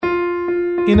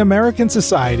In American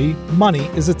society, money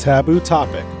is a taboo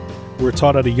topic. We're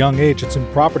taught at a young age it's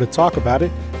improper to talk about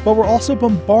it, but we're also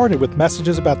bombarded with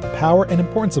messages about the power and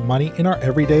importance of money in our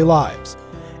everyday lives.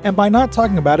 And by not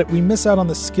talking about it, we miss out on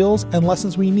the skills and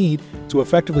lessons we need to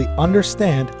effectively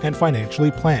understand and financially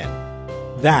plan.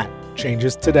 That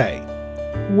changes today.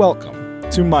 Welcome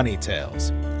to Money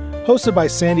Tales. Hosted by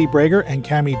Sandy Brager and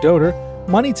Cami Doder,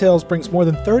 Money Tales brings more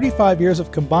than 35 years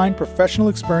of combined professional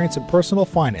experience in personal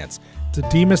finance to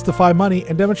demystify money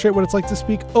and demonstrate what it's like to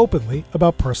speak openly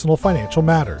about personal financial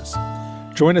matters.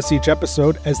 Join us each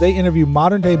episode as they interview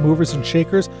modern-day movers and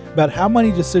shakers about how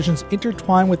money decisions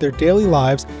intertwine with their daily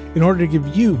lives in order to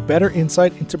give you better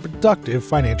insight into productive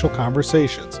financial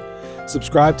conversations.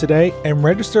 Subscribe today and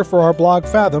register for our blog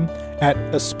Fathom at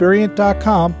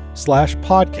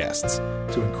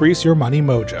Aspiriant.com/podcasts to increase your money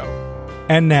mojo.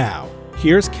 And now,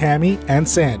 here's Cami and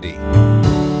Sandy.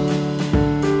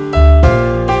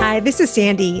 Hi, this is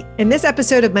Sandy. In this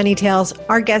episode of Money Tales,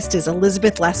 our guest is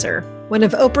Elizabeth Lesser, one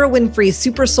of Oprah Winfrey's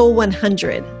Super Soul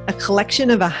 100, a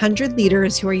collection of 100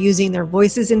 leaders who are using their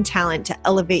voices and talent to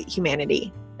elevate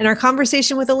humanity. In our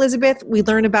conversation with Elizabeth, we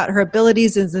learn about her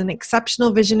abilities as an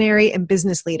exceptional visionary and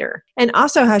business leader, and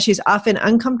also how she's often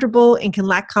uncomfortable and can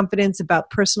lack confidence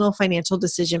about personal financial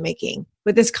decision-making.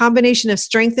 With this combination of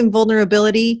strength and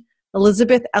vulnerability,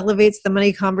 Elizabeth elevates the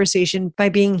money conversation by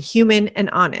being human and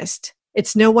honest.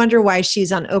 It's no wonder why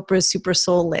she's on Oprah's Super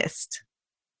Soul list.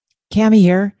 Cami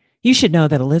here. You should know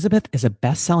that Elizabeth is a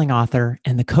best-selling author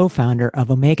and the co-founder of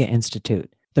Omega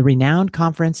Institute, the renowned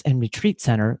conference and retreat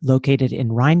center located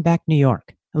in Rhinebeck, New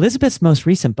York. Elizabeth's most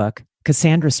recent book,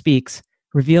 Cassandra Speaks,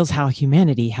 reveals how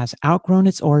humanity has outgrown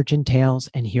its origin tales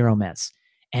and hero myths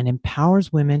and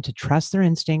empowers women to trust their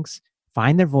instincts,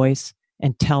 find their voice,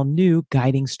 and tell new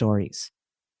guiding stories.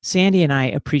 Sandy and I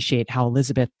appreciate how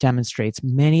Elizabeth demonstrates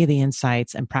many of the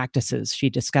insights and practices she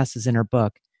discusses in her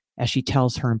book as she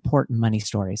tells her important money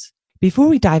stories. Before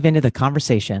we dive into the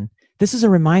conversation, this is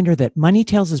a reminder that Money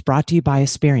Tales is brought to you by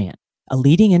Aspiriant, a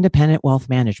leading independent wealth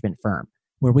management firm,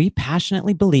 where we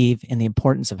passionately believe in the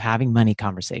importance of having money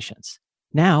conversations.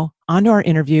 Now, on to our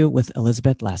interview with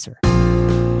Elizabeth Lesser.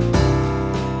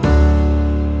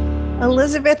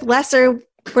 Elizabeth Lesser,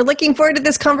 we're looking forward to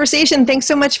this conversation. Thanks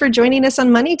so much for joining us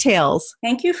on Money Tales.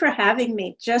 Thank you for having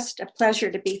me. Just a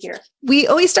pleasure to be here. We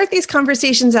always start these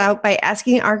conversations out by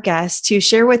asking our guests to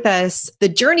share with us the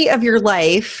journey of your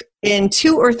life in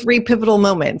 2 or 3 pivotal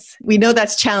moments. We know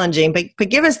that's challenging, but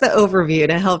give us the overview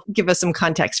to help give us some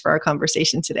context for our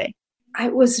conversation today. I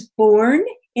was born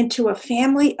into a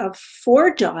family of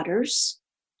 4 daughters,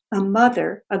 a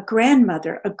mother, a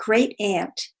grandmother, a great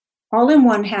aunt, all in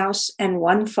one house and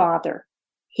one father.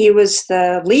 He was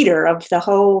the leader of the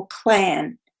whole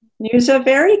clan. He was a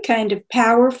very kind of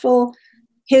powerful,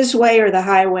 his way or the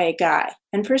highway guy.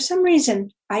 And for some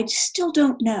reason, I still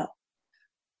don't know,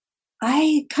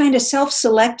 I kind of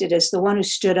self-selected as the one who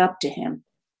stood up to him.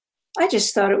 I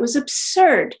just thought it was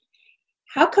absurd.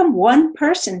 How come one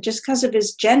person, just because of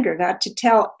his gender, got to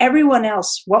tell everyone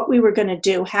else what we were going to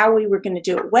do, how we were going to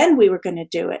do it, when we were going to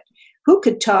do it, who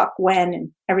could talk when,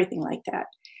 and everything like that.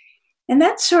 And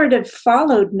that sort of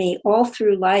followed me all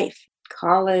through life,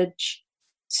 college,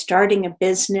 starting a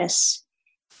business,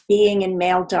 being in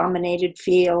male-dominated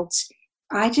fields.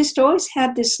 I just always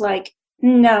had this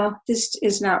no, this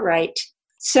is not right.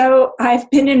 So I've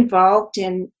been involved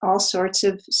in all sorts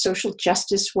of social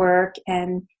justice work.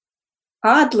 And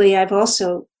oddly, I've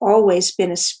also always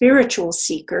been a spiritual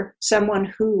seeker,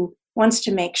 someone who wants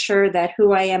to make sure that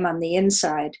who I am on the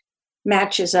inside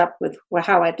matches up with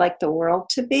how I'd like the world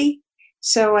to be.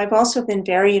 So I've also been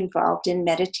very involved in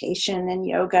meditation and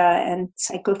yoga and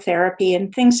psychotherapy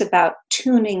and things about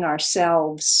tuning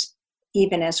ourselves,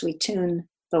 even as we tune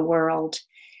the world.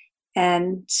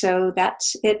 And so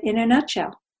that's it in a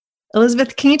nutshell.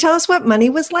 Elizabeth, can you tell us what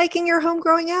money was like in your home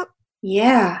growing up?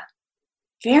 Yeah,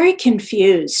 very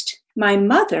confused. My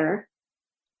mother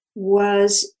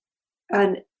was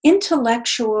an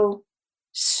intellectual,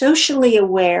 socially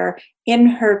aware in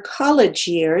her college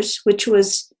years, which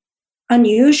was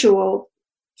unusual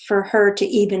for her to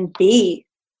even be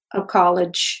a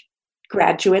college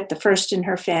graduate, the first in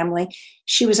her family.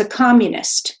 She was a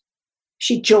communist.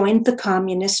 She joined the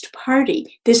Communist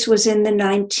Party. This was in the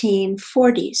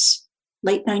 1940s,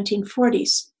 late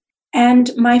 1940s.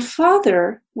 And my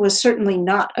father was certainly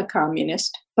not a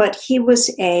communist, but he was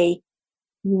a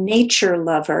nature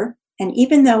lover. And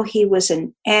even though he was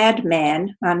an ad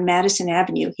man on Madison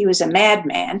Avenue, he was a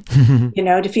madman. You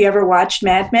know, if you ever watched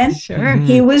Mad Men, Sure.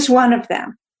 He was one of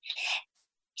them.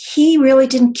 He really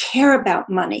didn't care about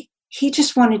money. He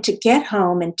just wanted to get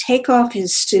home and take off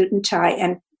his suit and tie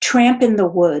and tramp in the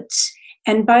woods.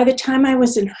 And by the time I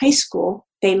was in high school,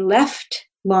 they left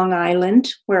Long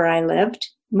Island, where I lived,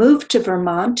 moved to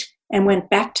Vermont, and went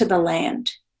back to the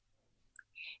land.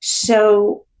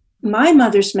 So my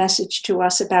mother's message to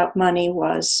us about money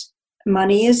was,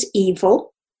 money is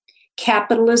evil.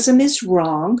 Capitalism is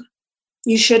wrong.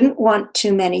 You shouldn't want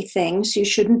too many things. You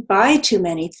shouldn't buy too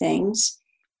many things.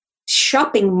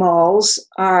 Shopping malls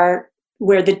are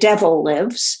where the devil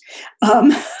lives.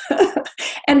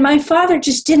 And my father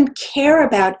just didn't care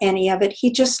about any of it.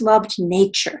 He just loved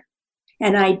nature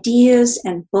and ideas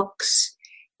and books.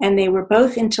 And they were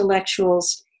both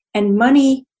intellectuals. And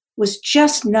money was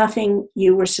just nothing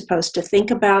you were supposed to think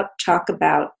about, talk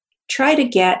about, try to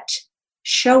get,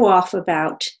 show off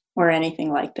about, or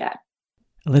anything like that.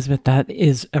 Elizabeth, that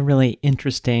is a really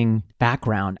interesting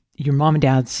background. Your mom and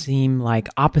dad seem like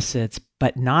opposites,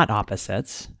 but not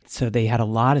opposites. So they had a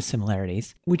lot of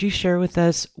similarities. Would you share with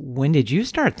us, when did you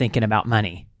start thinking about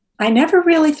money? I never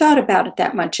really thought about it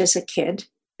that much as a kid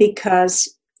because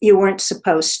you weren't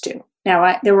supposed to.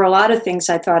 Now, there were a lot of things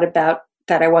I thought about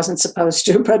that I wasn't supposed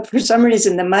to, but for some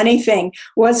reason, the money thing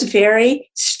was very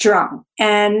strong.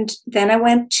 And then I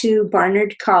went to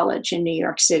Barnard College in New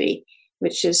York City,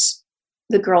 which is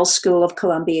the girls' school of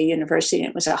Columbia University. And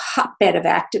it was a hotbed of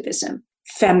activism,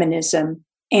 feminism,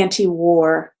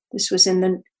 anti-war. This was in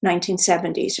the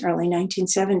 1970s, early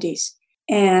 1970s.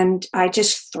 And I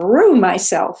just threw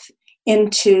myself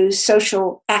into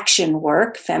social action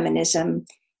work, feminism,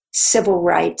 civil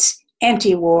rights,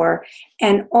 anti-war.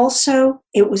 And also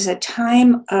it was a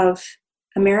time of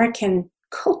American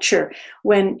culture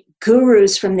when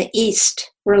gurus from the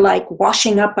East were like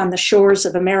washing up on the shores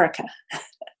of America.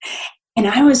 And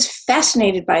I was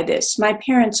fascinated by this. My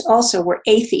parents also were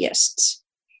atheists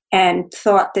and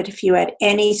thought that if you had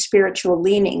any spiritual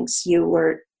leanings, you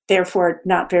were therefore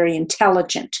not very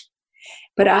intelligent.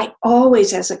 But I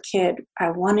always, as a kid,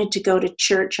 I wanted to go to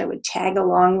church. I would tag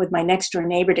along with my next door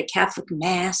neighbor to Catholic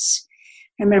Mass.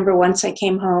 I remember once I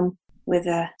came home with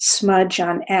a smudge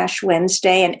on Ash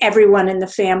Wednesday, and everyone in the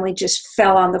family just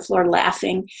fell on the floor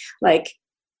laughing, like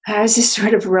I was this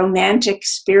sort of romantic,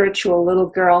 spiritual little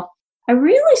girl. I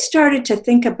really started to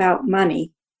think about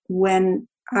money when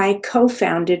I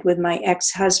co-founded with my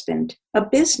ex-husband a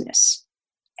business.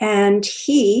 And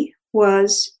he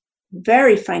was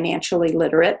very financially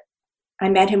literate. I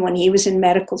met him when he was in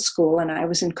medical school and I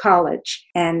was in college.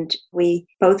 And we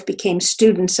both became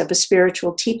students of a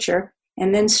spiritual teacher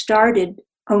and then started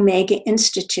Omega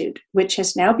Institute, which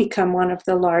has now become one of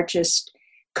the largest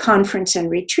conference and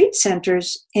retreat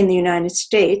centers in the United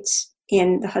States,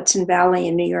 in the Hudson Valley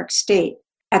in New York State.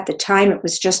 At the time, it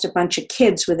was just a bunch of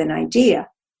kids with an idea,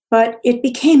 but it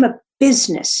became a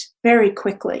business very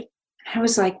quickly. I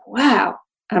was like, wow,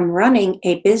 I'm running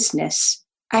a business.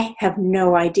 I have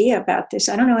no idea about this.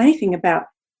 I don't know anything about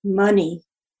money,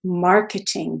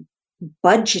 marketing,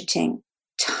 budgeting,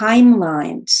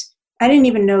 timelines. I didn't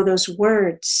even know those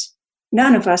words.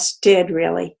 None of us did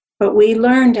really, but we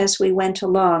learned as we went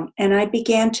along. And I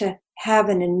began to have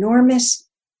an enormous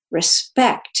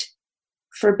respect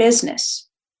for business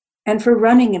and for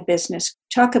running a business.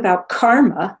 Talk about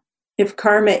karma. If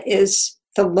karma is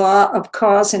the law of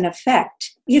cause and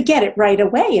effect, you get it right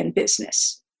away in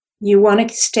business. You want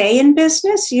to stay in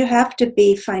business, you have to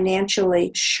be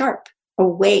financially sharp,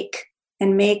 awake,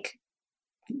 and make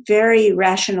very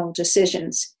rational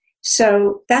decisions.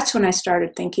 So that's when I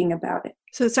started thinking about it.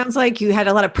 So it sounds like you had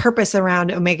a lot of purpose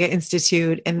around Omega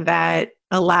Institute, and that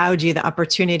allowed you the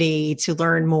opportunity to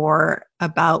learn more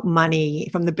about money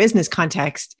from the business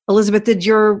context. Elizabeth, did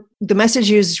the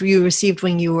messages you received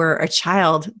when you were a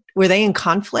child, were they in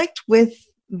conflict with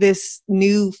this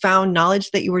newfound knowledge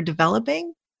that you were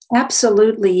developing?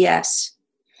 Absolutely, yes.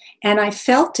 And I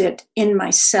felt it in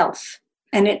myself.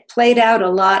 And it played out a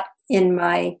lot in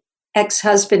my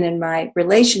ex-husband and my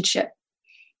relationship,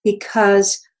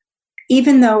 because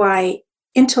even though I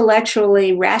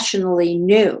intellectually, rationally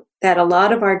knew that a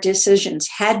lot of our decisions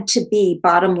had to be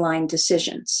bottom line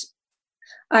decisions,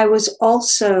 I was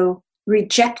also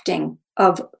rejecting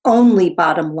of only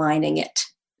bottom lining it.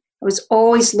 I was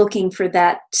always looking for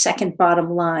that second bottom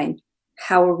line.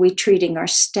 How are we treating our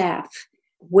staff?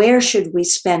 Where should we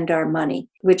spend our money?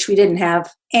 Which we didn't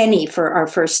have any for our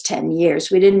first 10 years.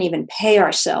 We didn't even pay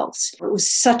ourselves. It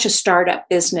was such a startup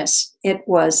business. It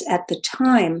was at the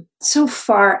time so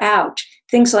far out.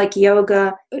 Things like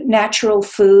yoga, natural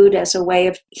food as a way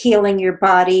of healing your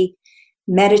body,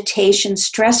 meditation,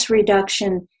 stress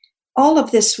reduction. All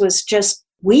of this was just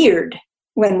weird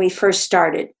when we first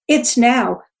started. It's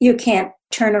now, you can't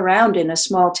turn around in a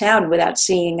small town without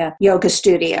seeing a yoga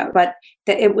studio, but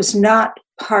it was not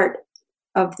part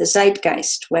of the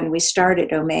zeitgeist when we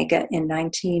started Omega in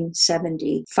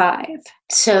 1975.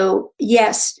 So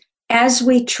yes, as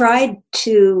we tried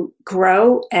to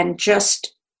grow and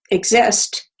just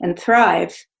exist and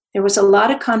thrive, there was a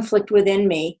lot of conflict within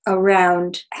me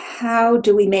around how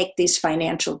do we make these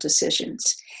financial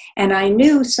decisions. And I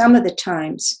knew some of the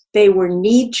times they were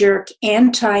knee-jerk,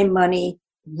 anti-money,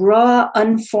 raw,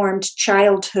 unformed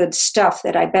childhood stuff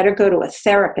that I better go to a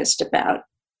therapist about.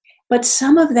 But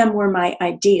some of them were my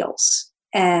ideals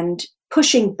and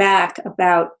pushing back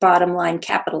about bottom line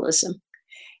capitalism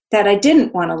that I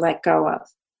didn't want to let go of.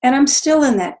 And I'm still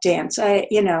in that dance.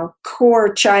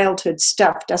 Core childhood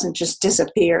stuff doesn't just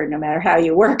disappear no matter how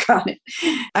you work on it.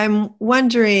 I'm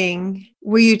wondering,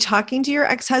 were you talking to your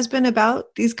ex-husband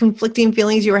about these conflicting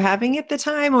feelings you were having at the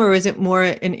time, or was it more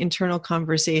an internal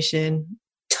conversation?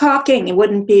 Talking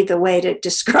wouldn't be the way to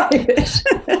describe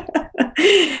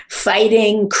it.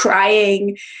 Fighting,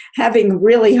 crying, having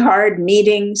really hard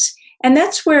meetings. And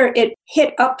that's where it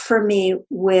hit up for me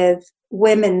with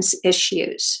women's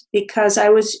issues, because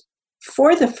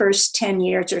for the first 10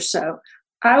 years or so,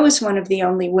 I was one of the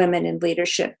only women in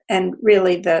leadership and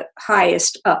really the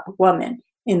highest up woman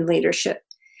in leadership.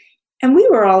 And we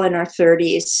were all in our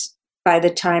 30s by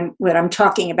the time what I'm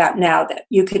talking about now, that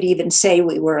you could even say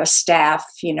we were a staff,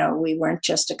 we weren't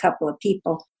just a couple of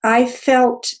people. I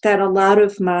felt that a lot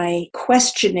of my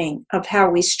questioning of how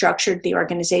we structured the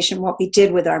organization, what we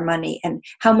did with our money and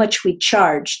how much we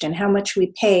charged and how much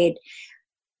we paid,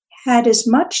 had as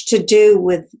much to do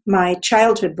with my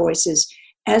childhood voices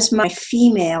as my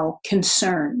female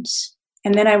concerns.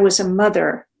 And then I was a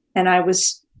mother, and I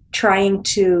was trying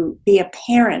to be a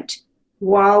parent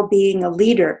while being a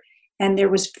leader. And there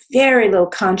was very little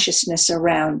consciousness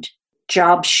around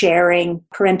job sharing,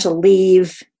 parental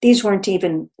leave. These weren't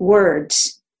even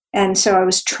words. And so I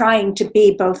was trying to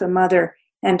be both a mother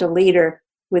and a leader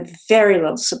with very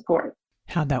little support.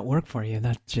 How'd that work for you?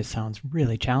 That just sounds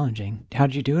really challenging.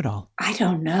 How'd you do it all? I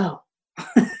don't know.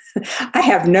 I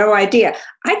have no idea.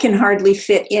 I can hardly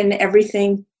fit in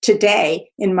everything today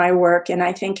in my work. And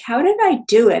I think, how did I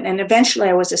do it? And eventually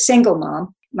I was a single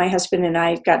mom. My husband and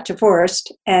I got divorced,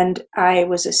 and I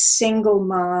was a single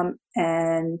mom.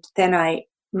 And then I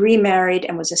remarried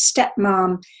and was a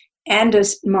stepmom and a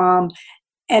mom.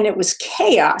 And it was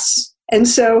chaos. And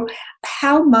so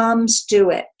how moms do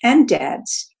it, and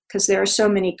dads, because there are so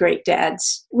many great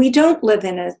dads. We don't live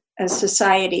in a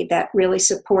society that really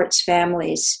supports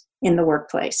families in the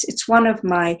workplace. It's one of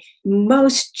my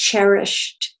most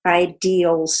cherished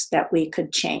ideals that we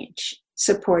could change,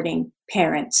 supporting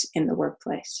parents in the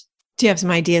workplace. Do you have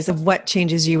some ideas of what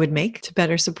changes you would make to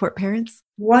better support parents?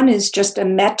 One is just a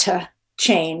meta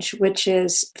change, which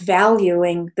is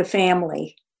valuing the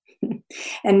family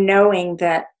and knowing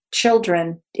that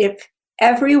children, if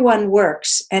everyone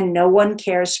works and no one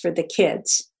cares for the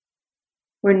kids,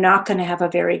 we're not going to have a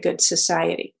very good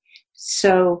society.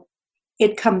 So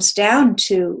it comes down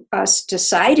to us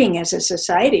deciding as a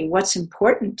society what's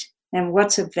important and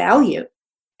what's of value.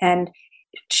 And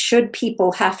should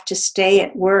people have to stay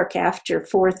at work after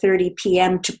 4:30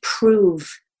 p.m. to prove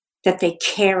that they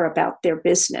care about their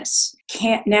business?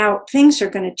 Now, things are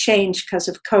going to change because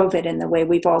of COVID and the way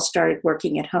we've all started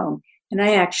working at home. And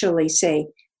I actually say,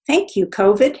 thank you,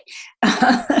 COVID.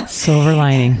 Silver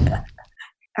lining.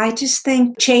 I just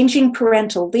think changing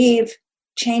parental leave,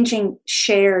 changing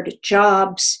shared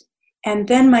jobs, and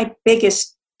then my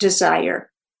biggest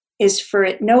desire is for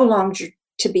it no longer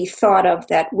to be thought of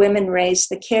that women raise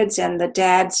the kids and the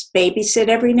dads babysit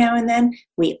every now and then.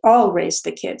 We all raise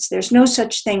the kids. There's no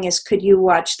such thing as could you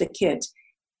watch the kids.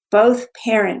 Both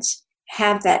parents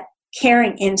have that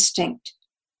caring instinct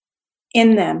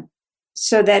in them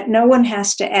so that no one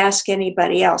has to ask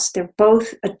anybody else. They're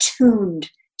both attuned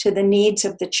to the needs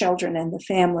of the children and the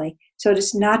family. So it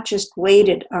is not just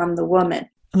weighted on the woman.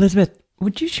 Elizabeth,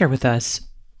 would you share with us,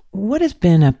 what has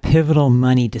been a pivotal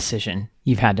money decision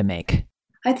you've had to make?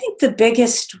 I think the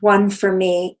biggest one for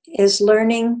me is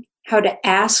learning how to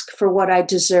ask for what I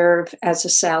deserve as a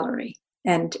salary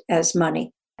and as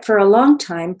money. For a long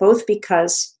time, both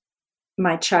because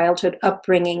my childhood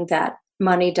upbringing that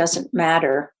money doesn't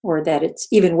matter, or that it's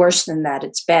even worse than that,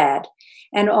 it's bad.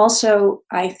 And also,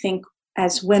 I think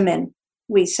as women,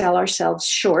 we sell ourselves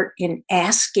short in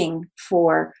asking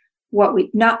for what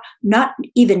we, not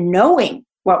even knowing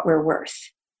what we're worth.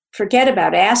 Forget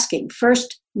about asking.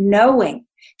 First, knowing.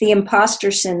 The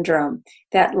imposter syndrome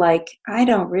that, like, I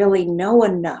don't really know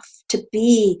enough to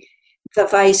be the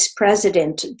vice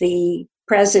president, the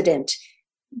president,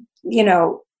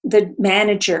 the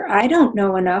manager. I don't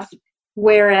know enough.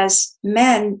 Whereas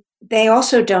men they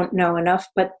also don't know enough,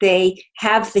 but they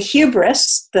have the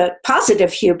hubris, the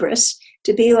positive hubris,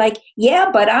 to be like, yeah,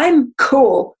 but I'm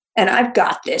cool and I've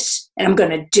got this and I'm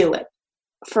going to do it.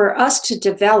 For us to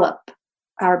develop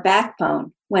our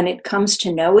backbone when it comes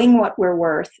to knowing what we're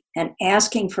worth and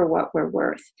asking for what we're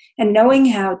worth and knowing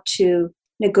how to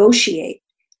negotiate.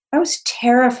 I was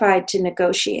terrified to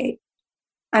negotiate.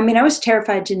 I was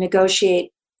terrified to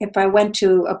negotiate if I went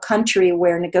to a country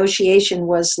where negotiation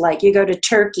was like, you go to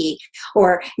Turkey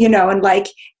or,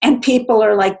 and people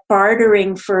are like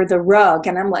bartering for the rug.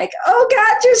 And I'm like, oh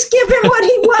God, just give him what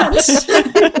he wants.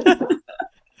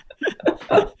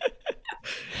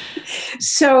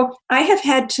 So I have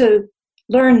had to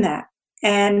learn that.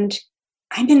 And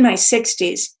I'm in my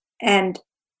 60s and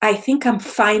I think I'm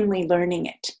finally learning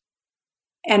it.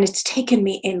 And it's taken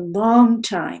me a long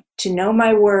time to know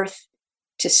my worth,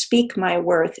 to speak my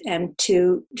worth, and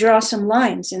to draw some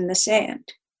lines in the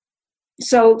sand.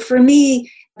 So for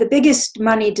me, the biggest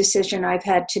money decision I've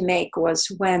had to make was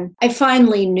when I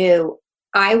finally knew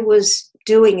I was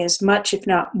doing as much, if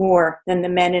not more, than the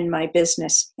men in my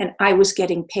business, and I was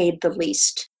getting paid the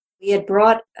least. We had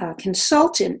brought a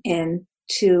consultant in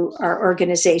to our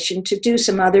organization to do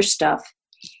some other stuff,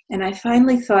 and I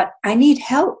finally thought, I need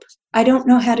help. I don't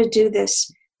know how to do this.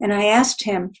 And I asked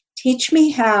him, teach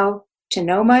me how to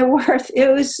know my worth. It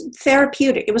was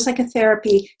therapeutic. It was like a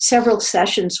therapy, several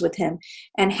sessions with him,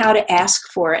 and how to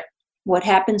ask for it. What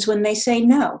happens when they say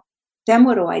no? Then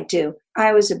what do I do?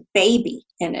 I was a baby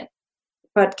in it.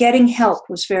 But getting help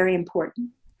was very important.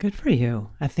 Good for you.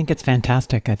 I think it's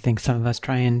fantastic. I think some of us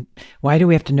why do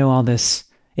we have to know all this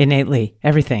innately?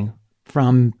 Everything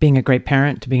from being a great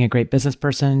parent to being a great business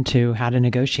person to how to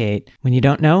negotiate. When you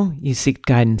don't know, you seek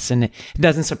guidance. And it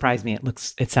doesn't surprise me.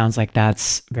 It sounds like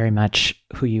that's very much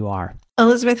who you are.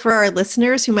 Elizabeth, for our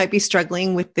listeners who might be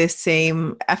struggling with this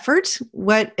same effort,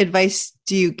 what advice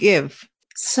do you give?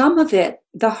 Some of it,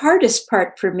 the hardest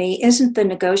part for me isn't the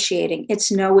negotiating,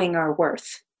 it's knowing our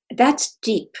worth. That's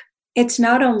deep. It's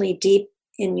not only deep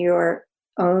in your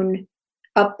own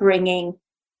upbringing,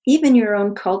 even your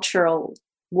own cultural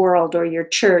world or your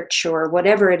church or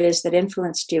whatever it is that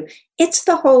influenced you. It's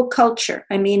the whole culture.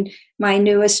 My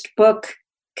newest book,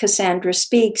 Cassandra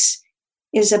Speaks,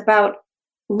 is about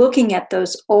looking at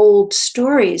those old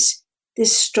stories,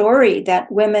 this story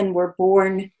that women were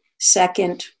born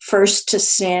second, first to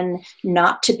sin,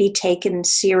 not to be taken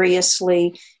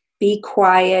seriously, be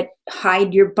quiet,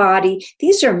 hide your body.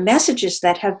 These are messages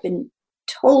that have been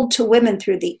told to women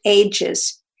through the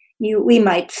ages. We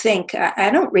might think,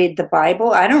 I don't read the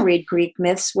Bible, I don't read Greek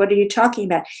myths, what are you talking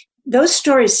about? Those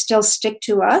stories still stick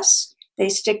to us. They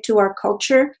stick to our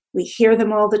culture. We hear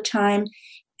them all the time.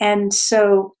 And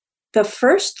so the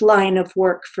first line of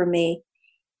work for me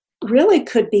really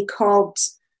could be called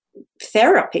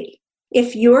therapy.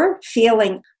 If you're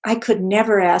feeling, I could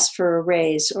never ask for a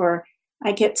raise, or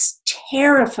I get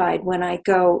terrified when I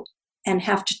go and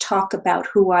have to talk about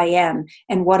who I am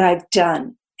and what I've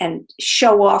done and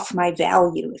show off my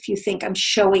value. If you think I'm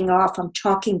showing off, I'm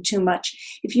talking too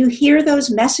much. If you hear those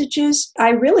messages, I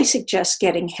really suggest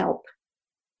getting help.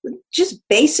 Just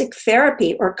basic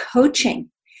therapy or coaching.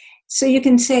 So you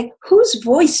can say, whose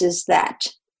voice is that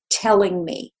telling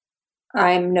me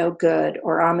I'm no good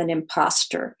or I'm an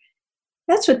imposter?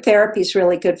 That's what therapy is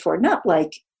really good for. Not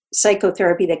like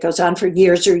psychotherapy that goes on for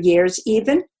years or years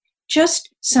even. Just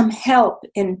some help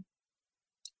in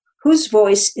whose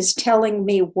voice is telling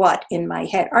me what in my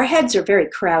head. Our heads are very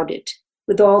crowded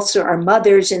with also our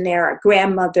mothers in there, our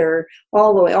grandmother,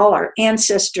 all the way, all our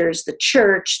ancestors, the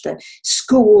church, the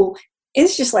school.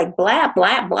 It's just like blah,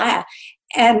 blah, blah.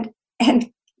 And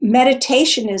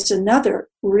meditation is another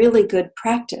really good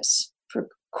practice for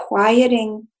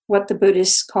quieting what the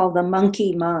Buddhists call the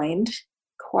monkey mind,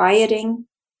 quieting,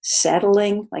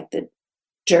 settling, like the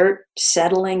dirt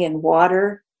settling in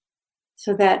water,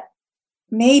 so that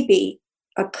maybe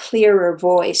a clearer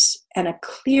voice and a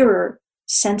clearer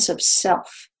sense of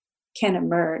self can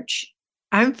emerge.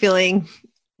 I'm feeling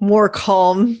more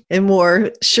calm and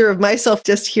more sure of myself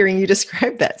just hearing you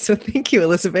describe that. So thank you,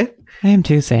 Elizabeth. I am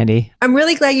too, Sandy. I'm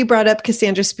really glad you brought up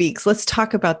Cassandra Speaks. Let's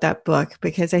talk about that book,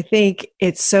 because I think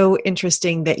it's so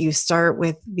interesting that you start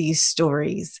with these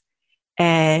stories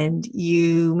and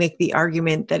you make the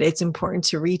argument that it's important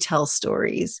to retell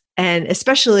stories. And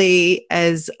especially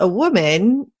as a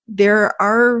woman, there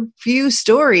are few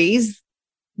stories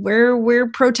where we're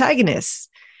protagonists,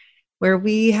 where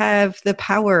we have the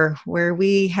power, where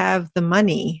we have the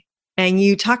money. And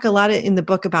you talk a lot in the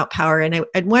book about power. And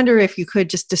I'd wonder if you could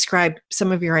just describe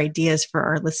some of your ideas for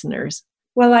our listeners.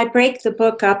 Well, I break the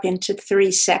book up into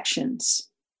 3 sections: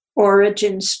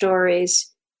 origin stories,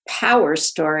 power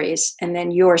stories and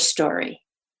then your story,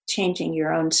 changing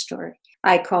your own story.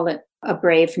 I call it a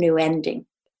brave new ending.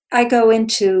 I go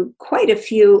into quite a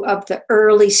few of the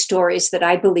early stories that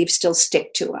I believe still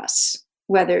stick to us,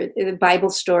 whether the Bible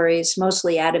stories,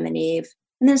 mostly Adam and Eve,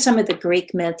 and then some of the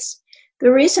Greek myths.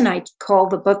 The reason I call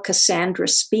the book Cassandra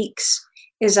Speaks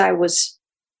is I was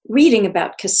reading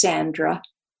about Cassandra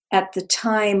at the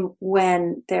time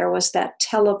when there was that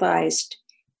televised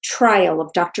trial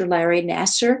of Dr. Larry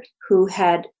Nassar, who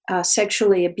had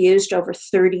sexually abused over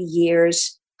 30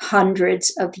 years,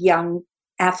 hundreds of young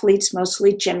athletes,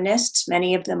 mostly gymnasts,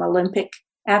 many of them Olympic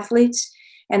athletes.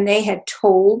 And they had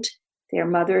told their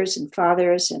mothers and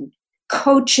fathers and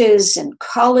coaches and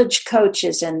college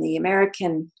coaches and the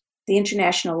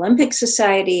International Olympic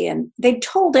Society, and they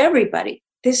told everybody,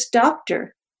 this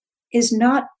doctor is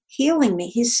not healing me.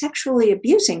 He's sexually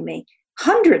abusing me.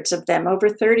 Hundreds of them over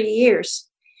 30 years.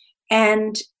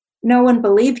 And no one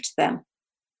believed them.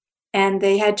 And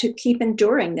they had to keep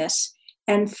enduring this.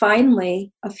 And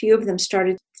finally, a few of them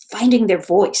started finding their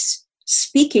voice,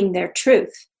 speaking their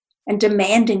truth, and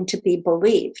demanding to be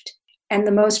believed. And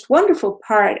the most wonderful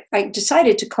part, I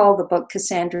decided to call the book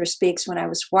Cassandra Speaks when I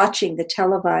was watching the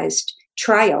televised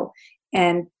trial.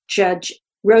 And Judge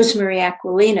Rosemary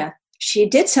Aquilina, she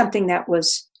did something that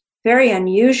was very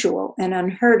unusual and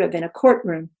unheard of in a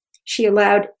courtroom. She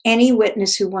allowed any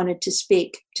witness who wanted to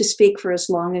speak for as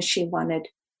long as she wanted.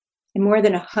 And more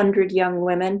than 100 young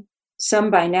women,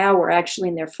 some by now were actually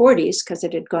in their 40s because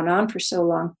it had gone on for so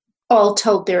long, all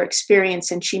told their experience.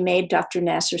 And she made Dr.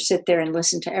 Nassar sit there and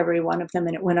listen to every one of them.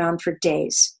 And it went on for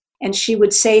days. And she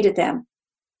would say to them,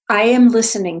 I am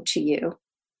listening to you.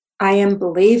 I am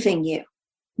believing you.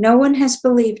 No one has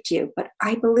believed you, but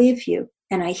I believe you.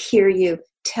 And I hear you.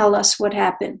 Tell us what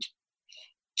happened.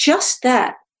 Just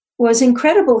that was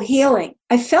incredible healing.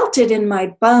 I felt it in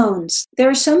my bones. There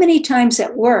are so many times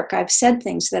at work I've said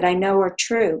things that I know are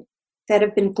true that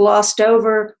have been glossed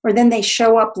over, or then they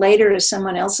show up later as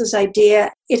someone else's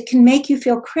idea. It can make you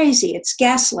feel crazy. It's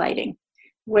gaslighting,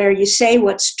 where you say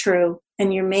what's true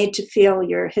and you're made to feel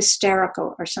you're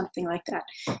hysterical or something like that.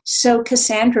 So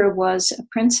Cassandra was a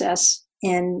princess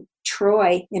in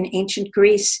Troy in ancient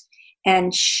Greece,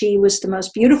 and she was the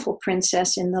most beautiful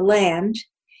princess in the land.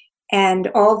 And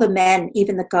all the men,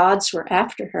 even the gods, were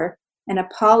after her. And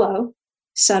Apollo,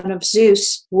 son of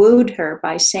Zeus, wooed her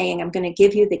by saying, I'm going to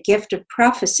give you the gift of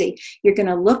prophecy. You're going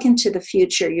to look into the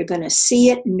future. You're going to see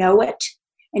it, know it,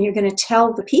 and you're going to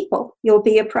tell the people. You'll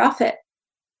be a prophet.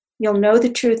 You'll know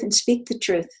the truth and speak the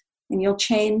truth, and you'll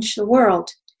change the world.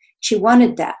 She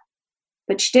wanted that,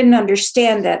 but she didn't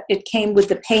understand that it came with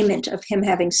the payment of him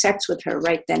having sex with her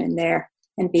right then and there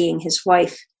and being his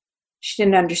wife. She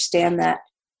didn't understand that.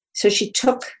 So she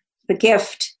took the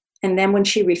gift, and then when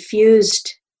she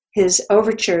refused his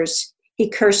overtures, he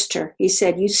cursed her. He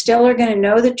said, you still are going to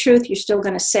know the truth, you're still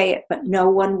going to say it, but no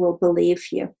one will believe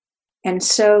you. And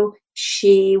so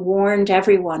she warned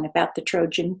everyone about the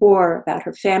Trojan War, about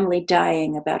her family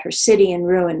dying, about her city in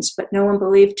ruins, but no one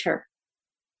believed her.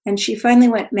 And she finally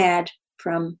went mad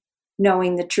from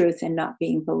knowing the truth and not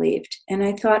being believed. And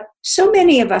I thought, so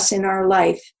many of us in our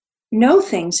life know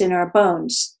things in our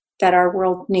bones that our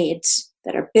world needs,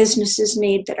 that our businesses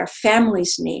need, that our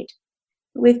families need.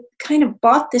 We've kind of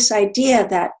bought this idea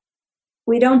that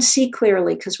we don't see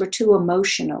clearly because we're too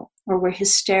emotional or we're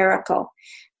hysterical.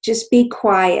 Just be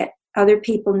quiet. Other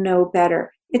people know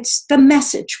better. It's the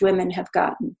message women have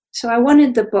gotten. So I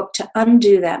wanted the book to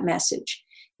undo that message.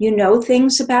 You know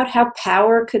things about how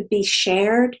power could be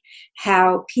shared,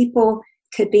 how people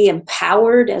could be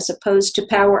empowered as opposed to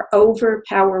power over,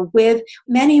 power with.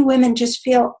 Many women just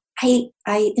feel, I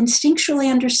instinctually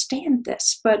understand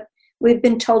this, but we've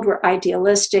been told we're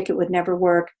idealistic, it would never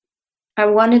work. I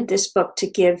wanted this book to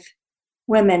give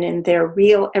women in their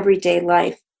real everyday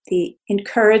life the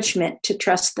encouragement to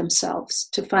trust themselves,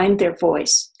 to find their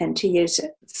voice, and to use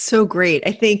it. So great.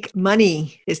 I think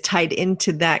money is tied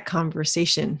into that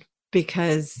conversation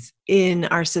because in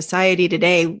our society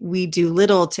today, we do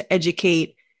little to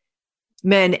educate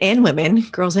men and women,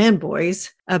 girls and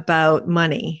boys, about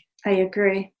money. I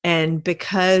agree. And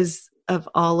because of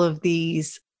all of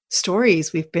these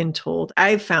stories we've been told,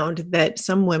 I've found that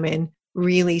some women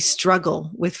really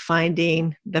struggle with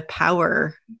finding the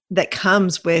power that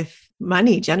comes with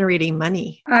money, generating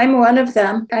money. I'm one of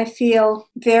them. I feel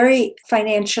very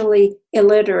financially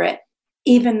illiterate,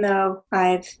 even though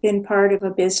I've been part of a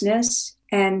business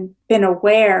and been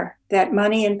aware that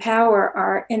money and power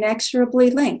are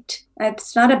inexorably linked.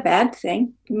 It's not a bad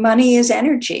thing. Money is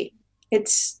energy.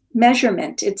 It's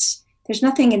measurement. There's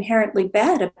nothing inherently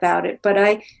bad about it, but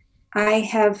I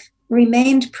have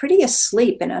remained pretty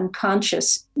asleep and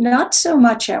unconscious, not so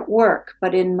much at work,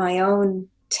 but in my own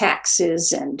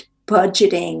taxes and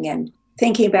budgeting and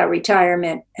thinking about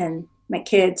retirement and my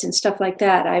kids and stuff like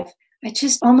that. I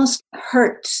just almost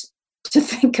hurts to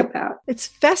think about. It's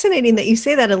fascinating that you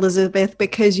say that, Elizabeth,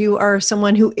 because you are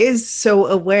someone who is so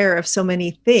aware of so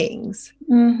many things.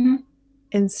 Mm-hmm.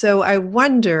 And so I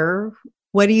wonder,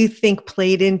 what do you think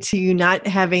played into you not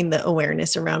having the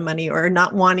awareness around money or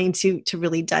not wanting to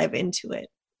really dive into it?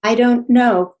 I don't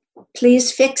know.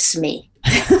 Please fix me.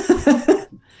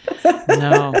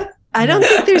 No. I don't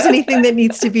think there's anything that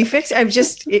needs to be fixed.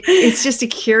 It's just a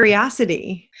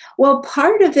curiosity. Well,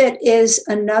 part of it is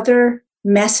another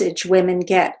message women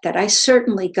get that I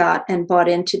certainly got and bought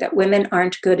into, that women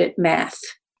aren't good at math.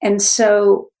 And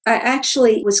so I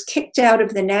actually was kicked out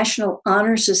of the National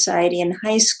Honor Society in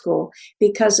high school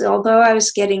because although I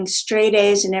was getting straight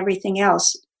A's and everything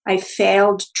else, I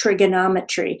failed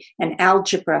trigonometry and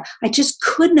algebra. I just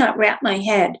could not wrap my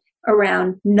head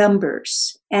around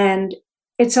numbers. And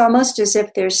it's almost as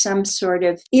if there's some sort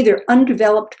of either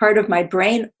undeveloped part of my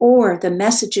brain or the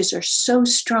messages are so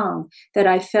strong that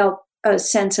I felt a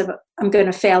sense of, I'm going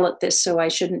to fail at this, so I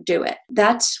shouldn't do it.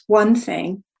 That's one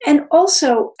thing. And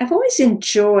also, I've always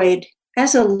enjoyed,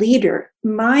 as a leader,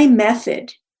 my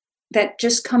method that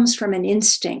just comes from an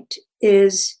instinct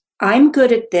is, I'm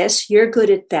good at this, you're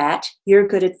good at that, you're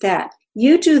good at that.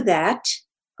 You do that,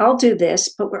 I'll do this,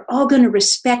 but we're all going to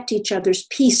respect each other's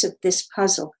piece of this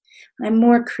puzzle. I'm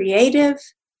more creative.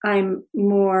 I'm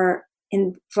more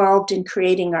involved in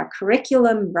creating our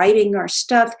curriculum, writing our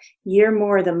stuff. You're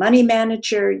more the money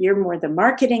manager. You're more the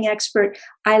marketing expert.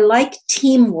 I like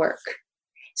teamwork.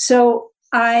 So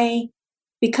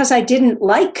because I didn't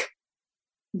like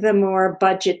the more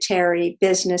budgetary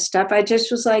business stuff, I just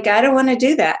was like, I don't want to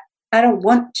do that. I don't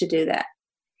want to do that.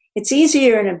 It's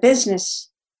easier in a business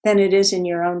than it is in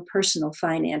your own personal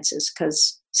finances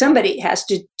because somebody has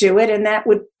to do it, and that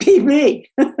would be me.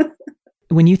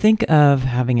 When you think of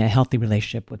having a healthy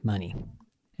relationship with money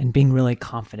and being really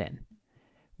confident,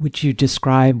 would you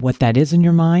describe what that is in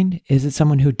your mind? Is it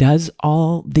someone who does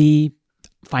all the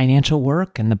financial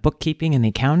work and the bookkeeping and the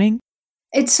accounting?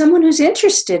 It's someone who's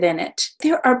interested in it.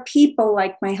 There are people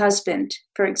like my husband,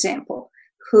 for example,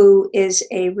 who is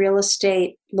a real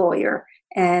estate lawyer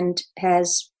and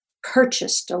has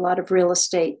purchased a lot of real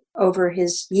estate over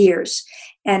his years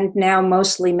and now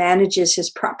mostly manages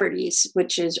his properties,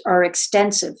 which are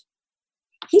extensive.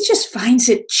 He just finds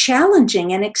it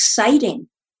challenging and exciting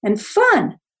and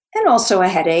fun, and also a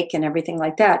headache and everything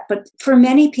like that. But for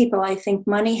many people, I think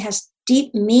money has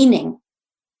deep meaning.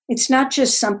 It's not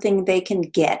just something they can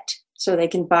get so they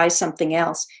can buy something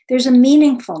else. There's a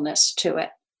meaningfulness to it.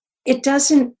 It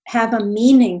doesn't have a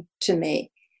meaning to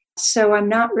me. So I'm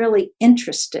not really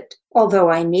interested, although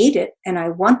I need it and I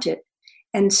want it.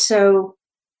 And so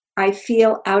I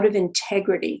feel out of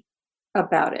integrity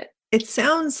about it. It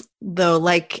sounds, though,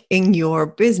 like in your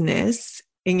business,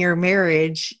 in your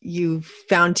marriage, you've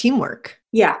found teamwork.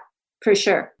 Yeah, for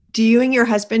sure. Do you and your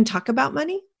husband talk about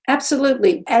money?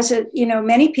 Absolutely. As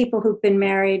many people who've been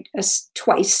married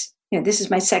twice, this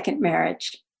is my second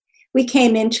marriage. We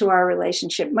came into our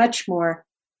relationship much more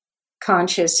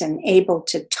conscious and able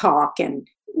to talk, and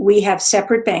we have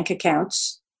separate bank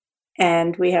accounts,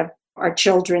 and we have our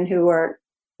children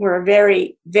we're a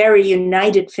very, very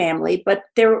united family, but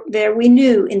there we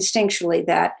knew instinctually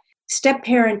that step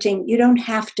parenting, you don't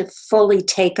have to fully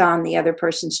take on the other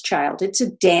person's child. It's a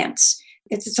dance.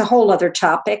 It's a whole other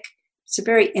topic. It's a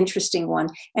very interesting one.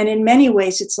 And in many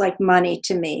ways, it's like money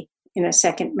to me in a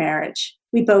second marriage.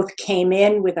 We both came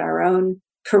in with our own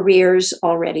careers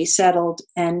already settled.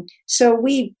 And so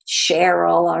we share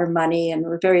all our money and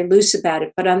we're very loose about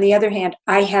it. But on the other hand,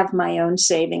 I have my own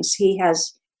savings. He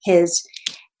has his.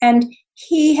 And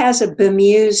he has a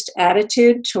bemused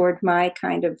attitude toward my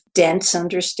kind of dense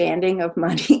understanding of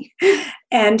money.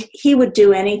 And he would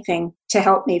do anything to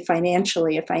help me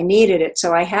financially if I needed it.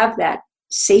 So I have that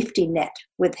safety net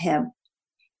with him.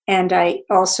 And I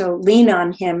also lean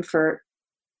on him for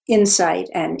insight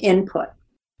and input.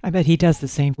 I bet he does the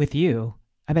same with you.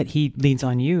 I bet he leans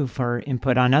on you for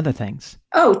input on other things.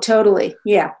 Oh, totally.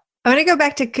 Yeah. I want to go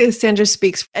back to Cassandra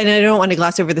Speaks, and I don't want to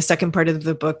gloss over the second part of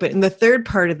the book, but in the third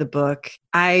part of the book,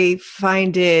 I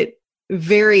find it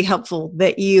very helpful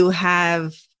that you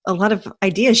have a lot of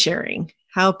idea sharing,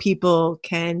 how people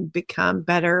can become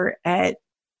better at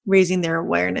raising their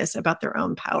awareness about their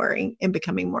own power and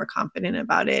becoming more confident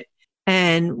about it.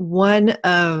 And one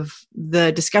of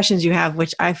the discussions you have,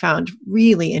 which I found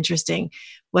really interesting,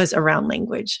 was around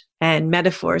language and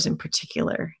metaphors in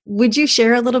particular. Would you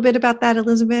share a little bit about that,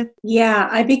 Elizabeth? Yeah,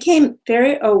 I became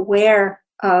very aware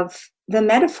of the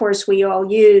metaphors we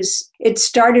all use. It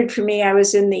started for me, I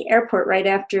was in the airport right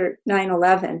after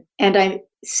 9/11, and I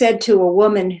said to a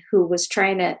woman who was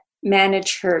trying to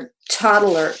manage her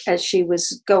toddler as she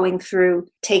was going through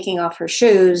taking off her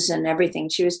shoes and everything.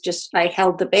 I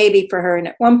held the baby for her. And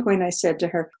at one point I said to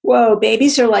her, "Whoa,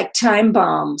 babies are like time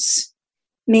bombs,"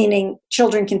 meaning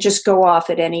children can just go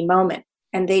off at any moment.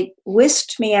 And they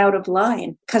whisked me out of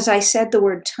line because I said the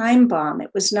word time bomb. It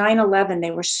was 9/11.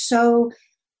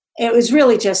 It was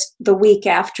really just the week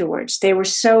afterwards. They were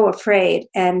so afraid.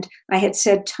 And I had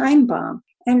said time bomb.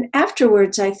 And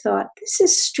afterwards, I thought, this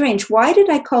is strange. Why did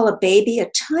I call a baby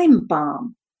a time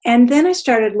bomb? And then I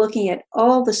started looking at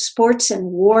all the sports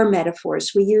and war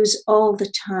metaphors we use all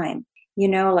the time,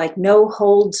 like no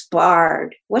holds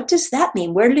barred. What does that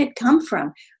mean? Where did it come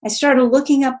from? I started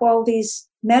looking up all these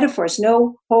metaphors.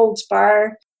 No holds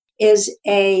barred is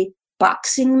a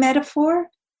boxing metaphor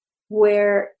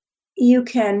where you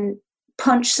can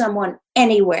punch someone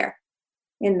anywhere,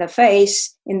 in the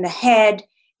face, in the head.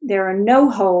 There are no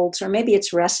holds, or maybe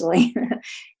it's wrestling,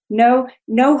 no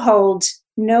holds,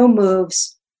 no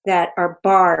moves that are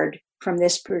barred from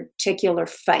this particular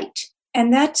fight.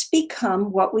 And that's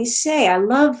become what we say. I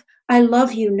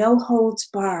love you, no holds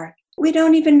barred. We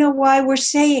don't even know why we're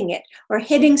saying it, or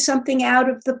hitting something out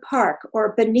of the park,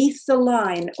 or beneath the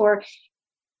line, or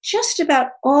just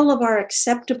about all of our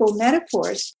acceptable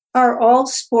metaphors are all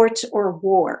sports or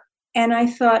war. And I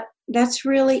thought, that's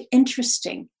really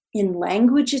interesting. In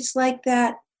language, it's like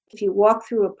that. If you walk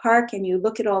through a park and you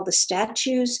look at all the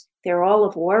statues, they're all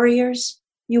of warriors.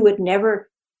 You would never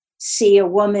see a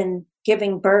woman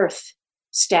giving birth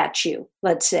statue,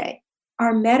 let's say.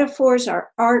 Our metaphors,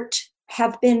 our art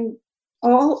have been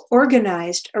all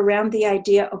organized around the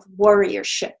idea of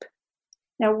warriorship.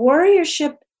 Now,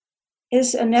 warriorship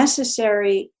is a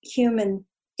necessary human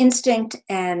instinct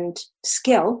and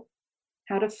skill,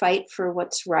 how to fight for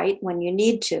what's right when you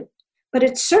need to. But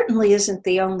it certainly isn't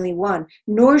the only one,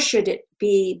 nor should it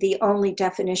be the only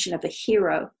definition of a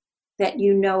hero, that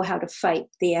you know how to fight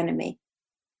the enemy.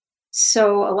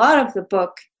 So a lot of the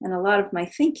book and a lot of my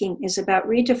thinking is about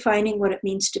redefining what it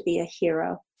means to be a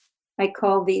hero. I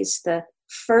call these the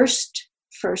first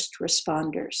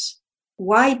responders.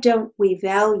 Why don't we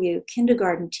value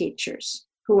kindergarten teachers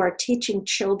who are teaching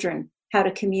children how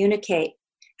to communicate,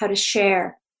 how to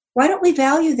share? Why don't we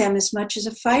value them as much as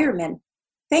a fireman?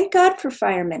 Thank God for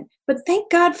firemen, but thank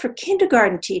God for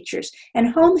kindergarten teachers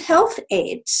and home health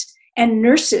aides and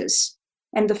nurses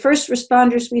and the first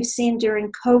responders we've seen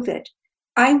during COVID.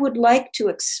 I would like to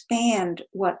expand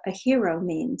what a hero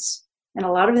means. And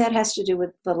a lot of that has to do with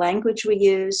the language we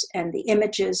use and the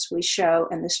images we show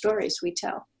and the stories we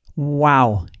tell.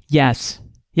 Wow. Yes.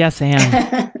 Yes,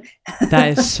 Anne.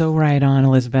 That is so right on,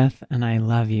 Elizabeth. And I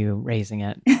love you raising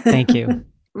it. Thank you.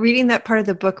 Reading that part of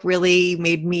the book really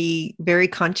made me very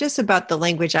conscious about the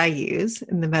language I use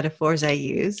and the metaphors I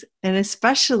use, and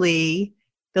especially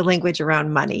the language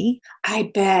around money. I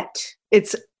bet.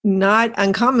 It's not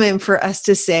uncommon for us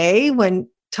to say when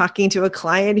talking to a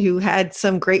client who had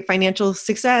some great financial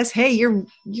success, hey,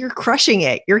 you're crushing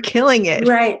it. You're killing it.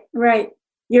 Right.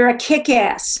 You're a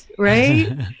kick-ass. Right?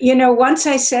 Once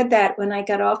I said that when I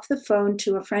got off the phone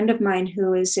to a friend of mine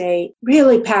who is a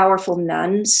really powerful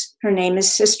nun. Her name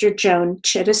is Sister Joan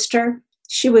Chittister.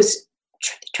 She was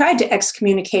tried to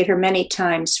excommunicate her many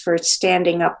times for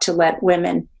standing up to let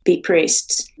women be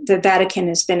priests. The Vatican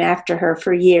has been after her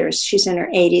for years. She's in her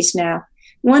 80s now.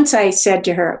 Once I said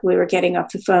to her, we were getting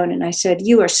off the phone, and I said,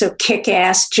 "You are so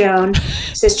kick-ass, Joan,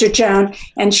 Sister Joan."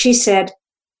 And she said,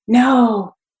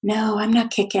 No, I'm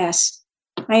not kick-ass.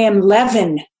 I am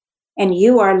leaven, and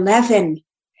you are leaven.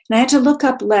 And I had to look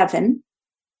up leaven.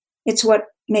 It's what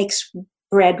makes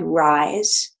bread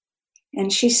rise.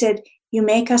 And she said, you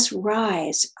make us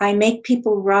rise. I make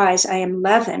people rise. I am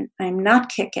leaven. I'm not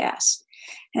kick-ass.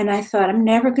 And I thought, I'm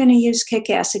never going to use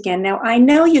kick-ass again. Now, I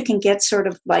know you can get sort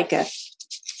of like a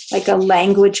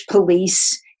language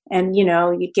police, and,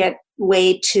 you get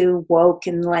way too woke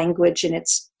in language, and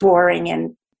it's boring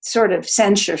and sort of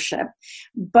censorship,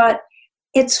 but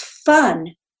it's fun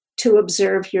to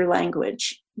observe your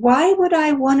language. Why would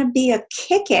I want to be a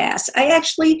kick-ass? I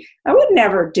would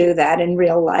never do that in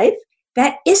real life.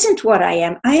 That isn't what I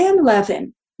am. I am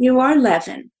leaven. You are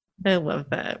leaven. I love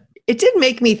that. It did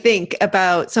make me think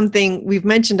about something we've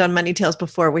mentioned on Money Tales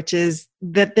before, which is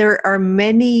that there are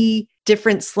many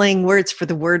different slang words for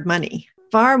the word money.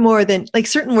 Far more than like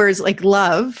certain words like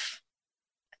love.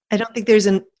 I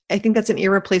think that's an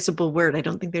irreplaceable word. I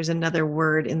don't think there's another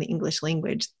word in the English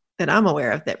language that I'm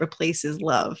aware of that replaces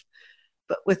love.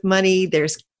 But with money,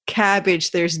 there's cabbage,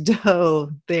 there's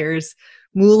dough, there's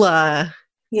moolah.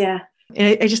 Yeah.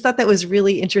 And I just thought that was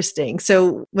really interesting.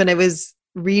 So when I was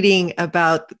reading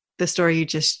about the story you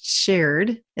just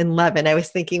shared in Levin, I was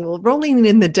thinking, well, rolling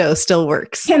in the dough still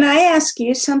works. Can I ask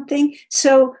you something?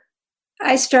 So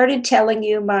I started telling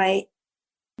you my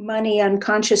money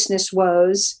unconsciousness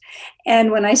woes.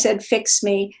 And when I said fix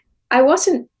me, I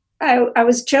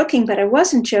was joking, but I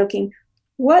wasn't joking.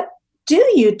 What do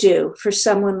you do for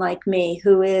someone like me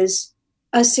who is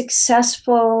a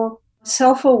successful,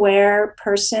 self-aware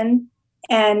person?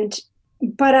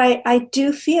 But I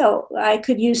do feel I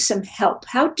could use some help.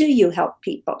 How do you help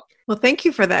people? Well, thank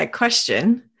you for that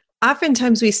question.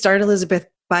 Oftentimes we start, Elizabeth,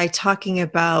 by talking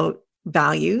about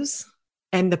values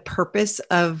and the purpose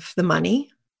of the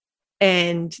money.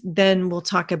 And then we'll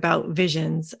talk about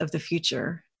visions of the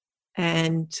future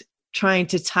and trying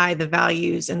to tie the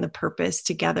values and the purpose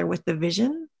together with the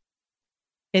vision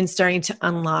and starting to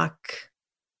unlock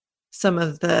some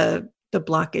of the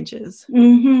blockages.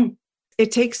 Mm-hmm.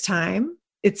 It takes time.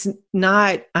 It's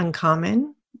not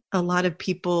uncommon. A lot of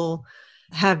people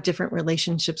have different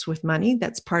relationships with money.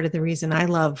 That's part of the reason I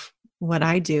love what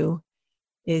I do,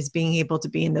 is being able to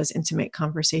be in those intimate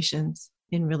conversations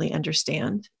and really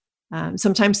understand.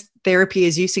 Sometimes therapy,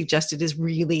 as you suggested, is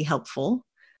really helpful.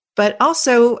 But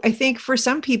also, I think for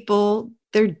some people,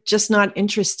 they're just not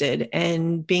interested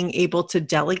in being able to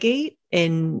delegate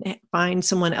and find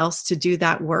someone else to do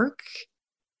that work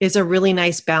is a really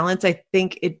nice balance. I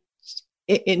think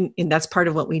and that's part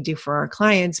of what we do for our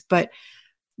clients, but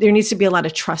there needs to be a lot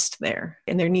of trust there,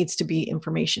 and there needs to be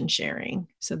information sharing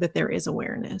so that there is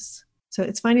awareness. So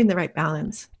it's finding the right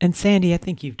balance. And Sandy, I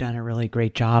think you've done a really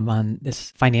great job on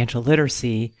this financial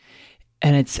literacy,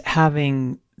 and it's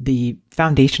having the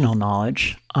foundational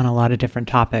knowledge on a lot of different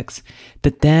topics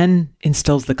that then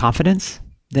instills the confidence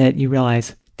that you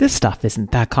realize this stuff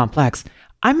isn't that complex.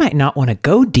 I might not want to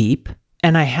go deep.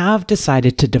 And I have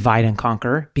decided to divide and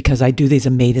conquer because I do these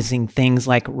amazing things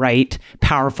like write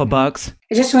powerful books.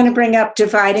 I just want to bring up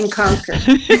divide and conquer.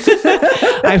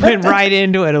 I went right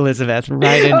into it, Elizabeth,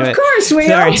 right into it. Of course,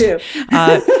 we all do.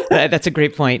 That's a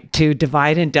great point, to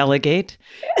divide and delegate.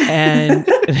 And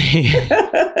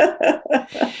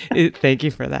thank you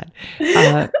for that.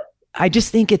 I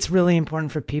just think it's really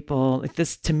important for people.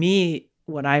 This, to me,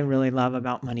 what I really love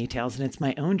about Money Tales, and it's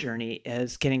my own journey,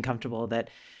 is getting comfortable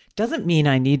that doesn't mean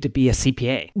I need to be a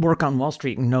CPA, work on Wall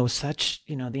Street and know such,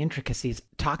 the intricacies,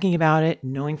 talking about it,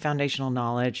 knowing foundational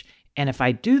knowledge. And if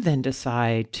I do then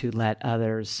decide to let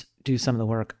others do some of the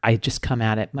work, I just come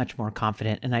at it much more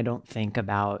confident. And I don't think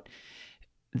about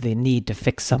the need to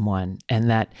fix someone, and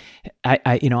that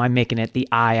I'm making it the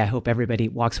I hope everybody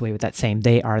walks away with that same,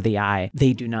 they are the I.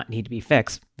 They do not need to be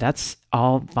fixed. That's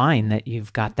all fine that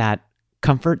you've got that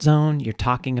comfort zone, you're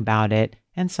talking about it,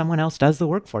 and someone else does the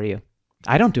work for you.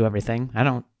 I don't do everything.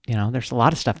 There's a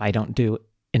lot of stuff I don't do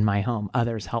in my home.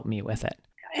 Others help me with it.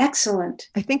 Excellent.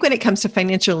 I think when it comes to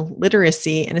financial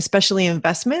literacy, and especially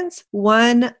investments,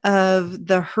 one of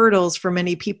the hurdles for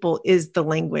many people is the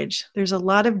language. There's a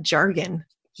lot of jargon.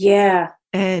 Yeah.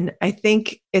 And I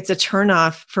think it's a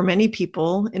turnoff for many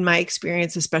people, in my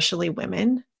experience, especially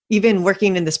women. Even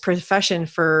working in this profession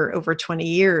for over 20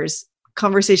 years,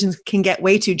 conversations can get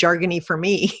way too jargony for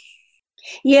me.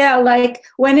 Yeah, like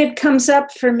when it comes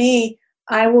up for me,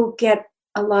 I will get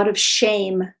a lot of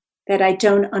shame that I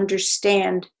don't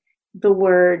understand the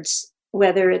words,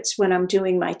 whether it's when I'm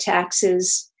doing my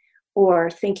taxes or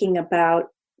thinking about,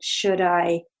 should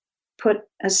I put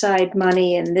aside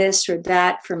money in this or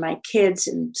that for my kids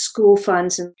and school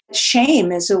funds? And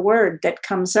shame is a word that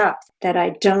comes up that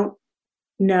I don't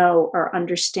know or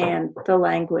understand the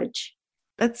language.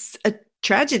 That's a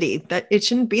tragedy. That it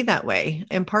shouldn't be that way.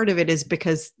 And part of it is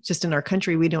because just in our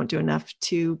country, we don't do enough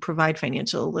to provide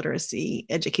financial literacy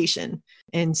education.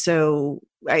 And so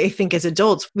I think as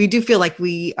adults, we do feel like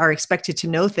we are expected to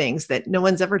know things that no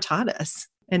one's ever taught us.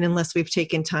 And unless we've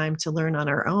taken time to learn on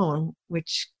our own,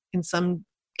 which in some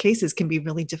cases can be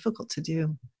really difficult to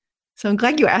do. So I'm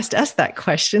glad you asked us that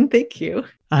question. Thank you.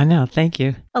 I know. Thank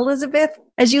you. Elizabeth,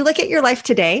 as you look at your life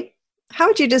today, how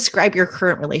would you describe your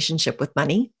current relationship with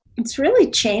money? It's really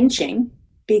changing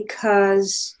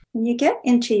because when you get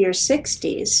into your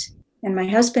 60s, and my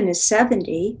husband is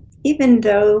 70, even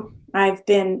though I've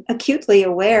been acutely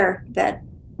aware that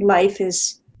life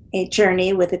is a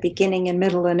journey with a beginning and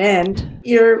middle and end,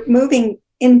 you're moving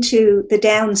into the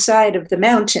downside of the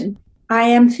mountain. I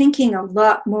am thinking a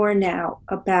lot more now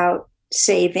about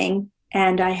saving,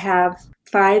 and I have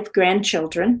 5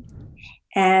 grandchildren,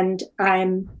 and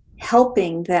I'm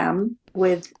helping them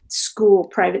with school,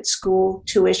 private school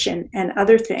tuition and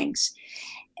other things.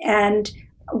 And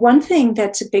one thing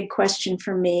that's a big question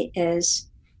for me is,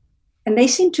 and they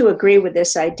seem to agree with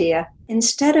this idea,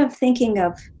 instead of thinking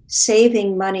of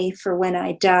saving money for when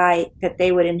I die that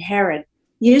they would inherit,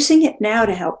 using it now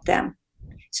to help them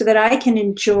so that I can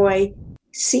enjoy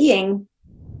seeing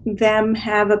them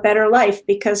have a better life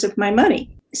because of my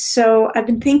money. So I've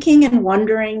been thinking and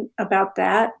wondering about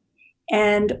that.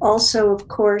 And also, of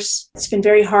course, it's been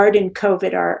very hard in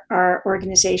COVID. Our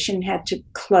organization had to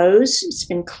close. It's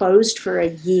been closed for a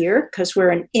year because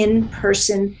we're an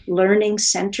in-person learning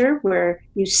center where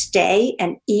you stay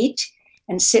and eat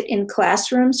and sit in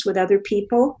classrooms with other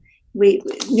people.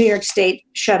 New York State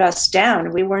shut us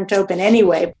down. We weren't open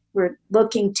anyway. We're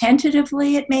looking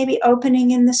tentatively at maybe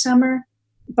opening in the summer,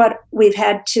 but we've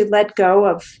had to let go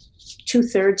of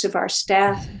 2/3 of our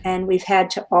staff, and we've had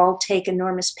to all take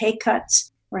enormous pay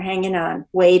cuts. We're hanging on,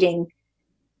 waiting,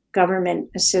 government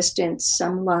assistance,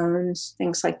 some loans,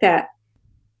 things like that.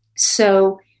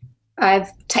 So I've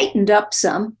tightened up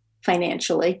some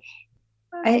financially.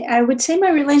 I would say my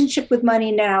relationship with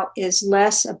money now is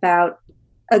less about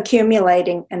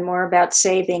accumulating and more about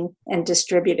saving and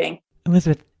distributing.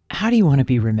 Elizabeth, how do you want to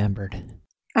be remembered?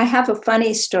 I have a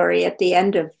funny story at the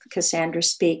end of Cassandra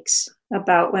Speaks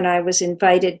about when I was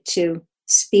invited to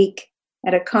speak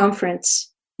at a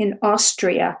conference in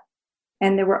Austria,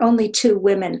 and there were only 2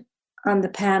 women on the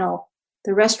panel.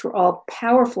 The rest were all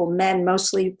powerful men,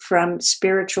 mostly from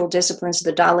spiritual disciplines,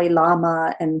 the Dalai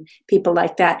Lama and people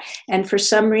like that. And for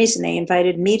some reason, they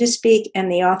invited me to speak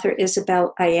and the author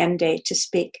Isabel Allende to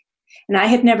speak. And I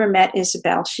had never met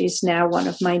Isabel. She's now one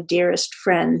of my dearest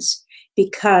friends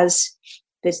because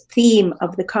the theme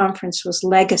of the conference was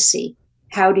legacy.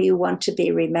 How do you want to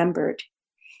be remembered?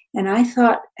 And I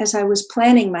thought, as I was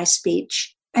planning my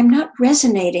speech, I'm not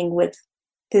resonating with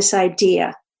this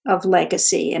idea of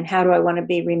legacy and how do I want to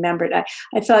be remembered.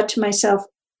 I thought to myself,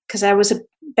 because I was a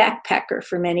backpacker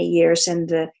for many years, and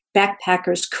the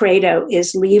backpacker's credo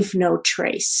is leave no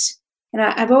trace. And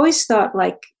I've always thought,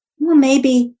 like, well,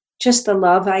 maybe just the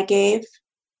love I gave,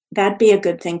 that'd be a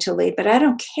good thing to leave, but I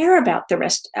don't care about the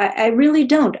rest. I really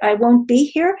don't. I won't be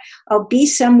here. I'll be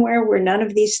somewhere where none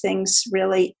of these things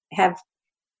really have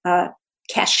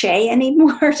cachet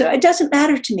anymore. So it doesn't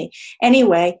matter to me.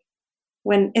 Anyway,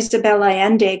 when Isabel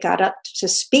Allende got up to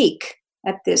speak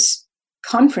at this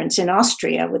conference in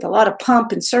Austria with a lot of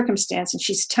pomp and circumstance, and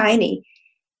she's tiny,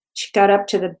 she got up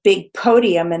to the big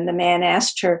podium and the man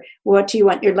asked her, what do you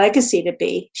want your legacy to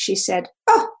be? She said,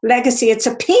 oh, legacy, it's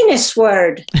a penis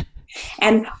word.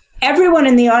 And everyone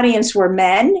in the audience were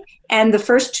men, and the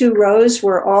first 2 rows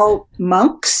were all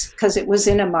monks because it was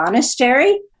in a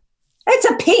monastery. It's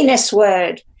a penis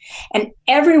word. And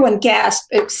everyone gasped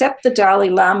except the Dalai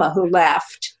Lama, who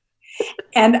laughed.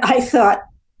 And I thought,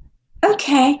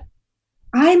 okay,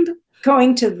 I'm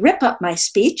going to rip up my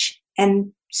speech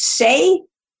and say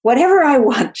whatever I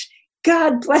want.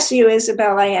 God bless you,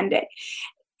 Isabel Allende.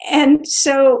 And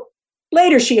so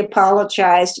later she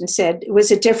apologized and said it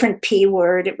was a different P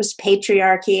word. It was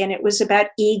patriarchy and it was about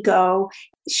ego.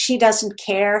 She doesn't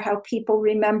care how people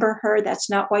remember her. That's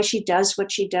not why she does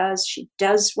what she does. She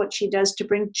does what she does to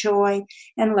bring joy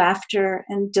and laughter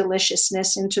and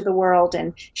deliciousness into the world.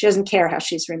 And she doesn't care how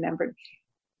she's remembered.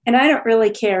 And I don't really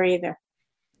care either.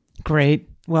 Great.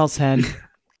 Well said.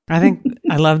 I think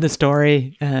I love the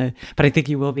story, but I think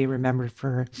you will be remembered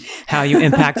for how you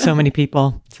impact so many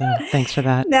people. So thanks for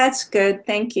that. That's good.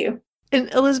 Thank you.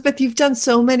 And Elizabeth, you've done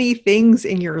so many things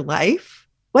in your life.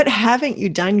 What haven't you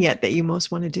done yet that you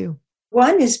most want to do?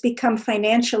 One is become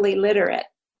financially literate.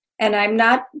 And I'm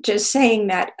not just saying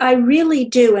that. I really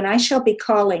do. And I shall be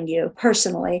calling you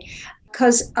personally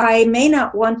because I may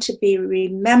not want to be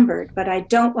remembered, but I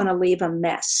don't want to leave a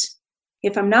mess.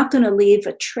 If I'm not going to leave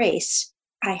a trace,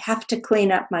 I have to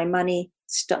clean up my money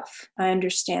stuff. I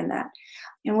understand that.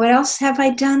 And what else have I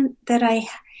done that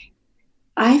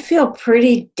I feel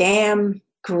pretty damn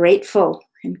grateful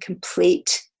and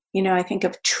complete? You know, I think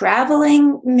of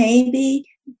traveling maybe,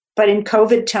 but in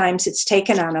COVID times, it's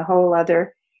taken on a whole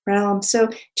other realm. So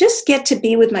just get to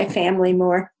be with my family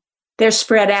more. They're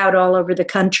spread out all over the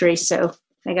country. So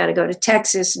I got to go to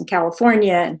Texas and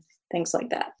California and things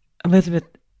like that. Elizabeth,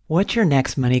 what's your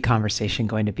next money conversation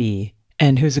going to be?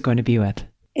 And who's it going to be with?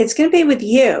 It's going to be with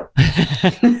you.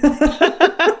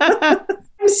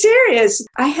 I'm serious.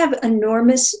 I have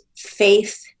enormous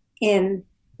faith in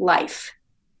life.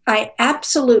 I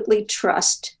absolutely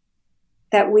trust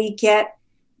that we get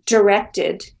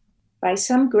directed by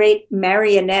some great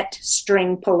marionette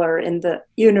string puller in the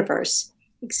universe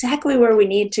exactly where we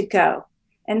need to go.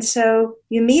 And so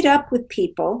you meet up with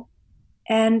people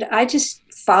And I just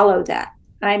follow that.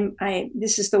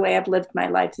 This is the way I've lived my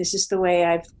life. This is the way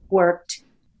I've worked.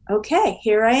 Okay,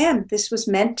 here I am. This was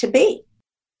meant to be.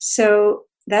 So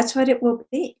that's what it will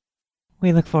be.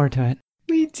 We look forward to it.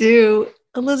 We do.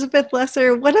 Elizabeth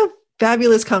Lesser, what a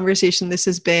fabulous conversation this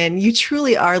has been. You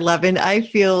truly are loving. I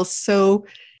feel so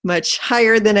much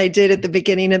higher than I did at the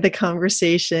beginning of the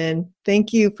conversation.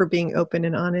 Thank you for being open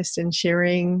and honest and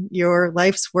sharing your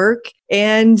life's work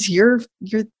and your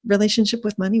relationship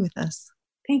with money with us.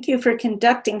 Thank you for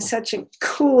conducting such a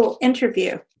cool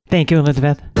interview. Thank you,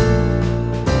 Elizabeth.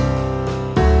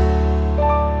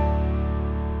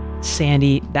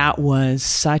 Sandy, that was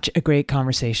such a great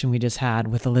conversation we just had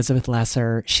with Elizabeth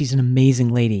Lesser. She's an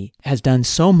amazing lady, has done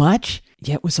so much,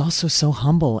 yet was also so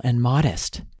humble and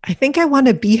modest. I think I want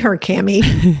to be her,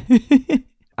 Cammie.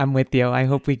 I'm with you. I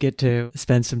hope we get to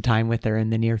spend some time with her in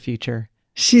the near future.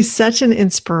 She's such an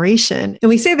inspiration. And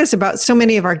we say this about so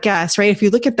many of our guests, right? If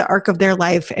you look at the arc of their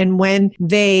life and when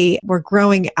they were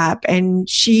growing up, and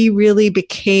she really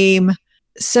became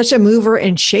such a mover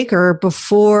and shaker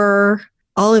before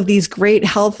all of these great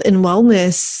health and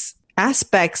wellness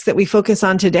aspects that we focus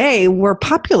on today were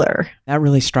popular. That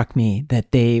really struck me,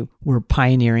 that they were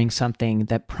pioneering something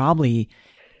that probably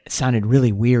sounded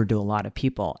really weird to a lot of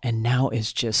people, and now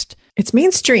is just... It's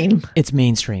mainstream. It's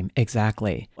mainstream,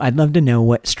 exactly. I'd love to know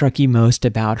what struck you most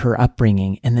about her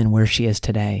upbringing and then where she is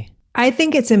today. I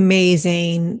think it's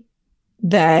amazing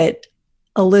that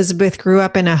Elizabeth grew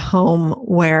up in a home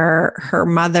where her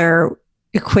mother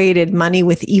equated money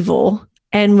with evil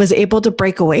and was able to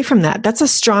break away from that. That's a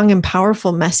strong and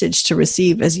powerful message to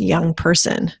receive as a young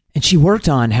person. And she worked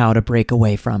on how to break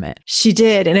away from it. She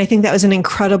did. And I think that was an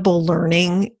incredible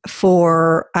learning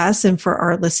for us and for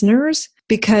our listeners,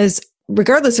 because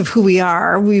regardless of who we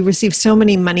are, we receive so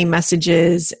many money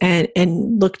messages and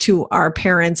look to our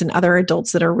parents and other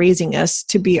adults that are raising us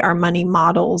to be our money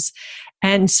models.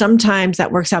 And sometimes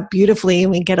that works out beautifully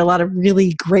and we get a lot of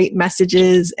really great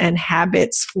messages and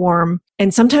habits form.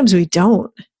 And sometimes we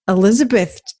don't.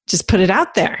 Elizabeth just put it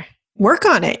out there. Work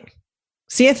on it.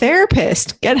 See a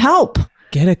therapist. Get help.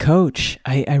 Get a coach.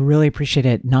 I really appreciate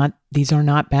it. These are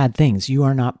not bad things. You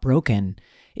are not broken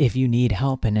if you need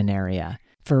help in an area.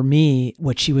 For me,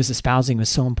 what she was espousing was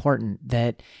so important,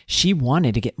 that she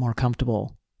wanted to get more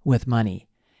comfortable with money.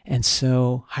 And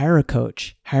so hire a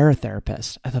coach, hire a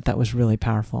therapist. I thought that was really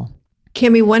powerful.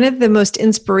 Cammie, one of the most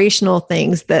inspirational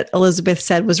things that Elizabeth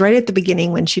said was right at the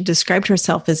beginning when she described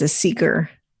herself as a seeker.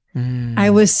 I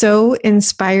was so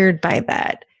inspired by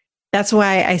that. That's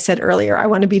why I said earlier, I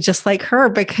want to be just like her,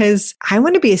 because I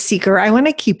want to be a seeker. I want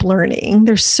to keep learning.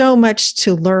 There's so much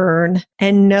to learn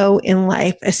and know in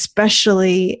life,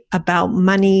 especially about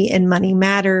money and money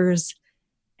matters,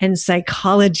 and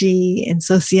psychology and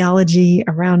sociology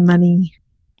around money.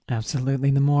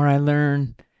 Absolutely. The more I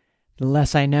learn, the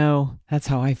less I know. That's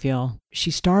how I feel.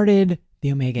 She started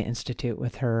the Omega Institute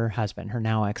with her husband, her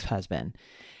now ex-husband,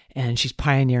 and she's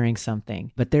pioneering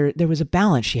something. But there was a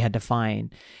balance she had to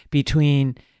find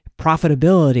between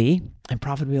profitability, and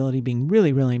profitability being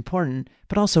really, really important,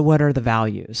 but also what are the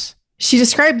values? She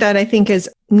described that, I think, as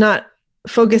not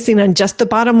focusing on just the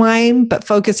bottom line, but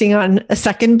focusing on a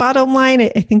second bottom line. I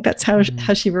think that's how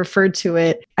she referred to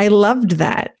it. I loved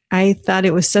that. I thought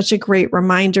it was such a great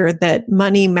reminder that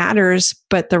money matters,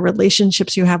 but the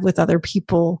relationships you have with other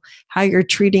people, how you're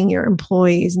treating your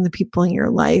employees and the people in your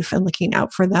life and looking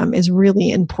out for them is really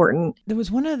important. There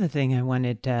was one other thing I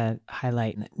wanted to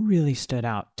highlight and that really stood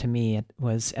out to me. It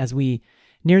was as we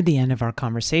neared the end of our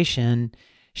conversation,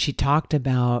 she talked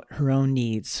about her own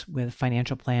needs with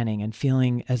financial planning and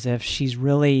feeling as if she's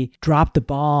really dropped the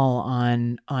ball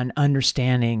on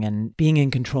understanding and being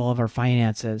in control of her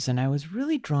finances. And I was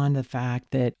really drawn to the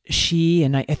fact that she,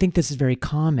 and I think this is very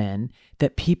common,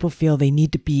 that people feel they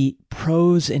need to be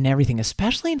pros in everything,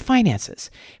 especially in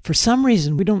finances. For some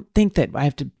reason, we don't think that I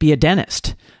have to be a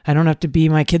dentist. I don't have to be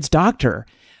my kid's doctor.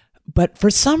 But for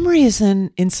some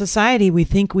reason in society, we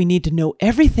think we need to know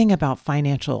everything about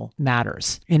financial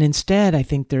matters. And instead, I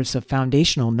think there's a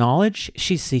foundational knowledge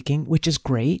she's seeking, which is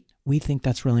great. We think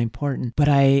that's really important. But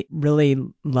I really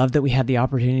love that we had the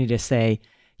opportunity to say,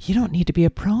 you don't need to be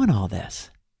a pro in all this.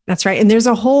 That's right. And there's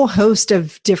a whole host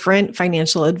of different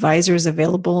financial advisors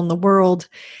available in the world.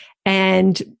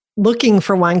 And looking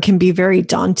for one can be very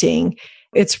daunting.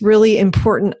 It's really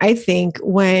important, I think,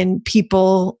 when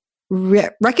people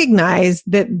recognize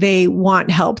that they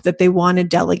want help, that they want to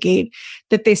delegate,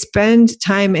 that they spend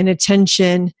time and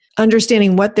attention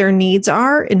understanding what their needs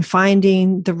are and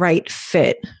finding the right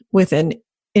fit with an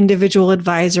individual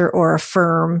advisor or a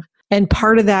firm. And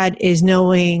part of that is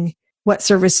knowing what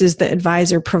services the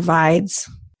advisor provides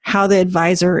how the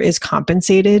advisor is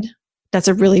compensated. That's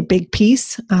a really big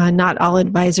piece. Not all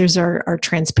advisors are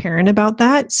transparent about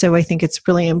that. So I think it's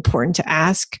really important to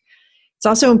ask. It's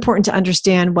also important to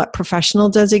understand what professional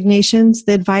designations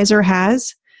the advisor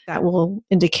has. That will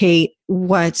indicate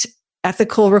what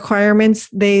ethical requirements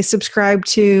they subscribe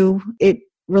to. It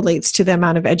relates to the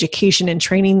amount of education and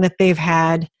training that they've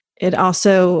had. It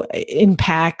also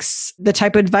impacts the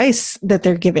type of advice that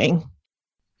they're giving.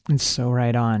 It's so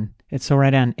right on. It's so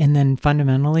right on. And then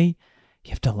fundamentally, you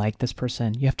have to like this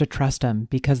person. You have to trust them,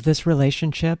 because this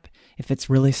relationship, if it's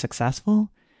really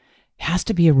successful, it has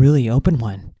to be a really open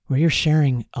one where you're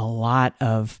sharing a lot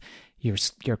of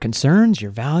your concerns,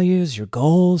 your values, your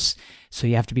goals. So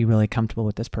you have to be really comfortable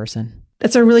with this person.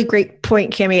 That's a really great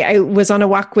point, Cami. I was on a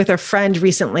walk with a friend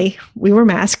recently. We were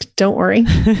masked, don't worry.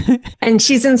 And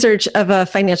she's in search of a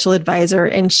financial advisor.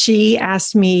 And she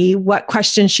asked me what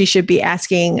questions she should be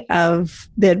asking of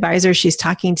the advisor she's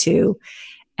talking to.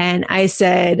 And I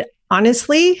said,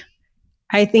 honestly,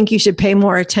 I think you should pay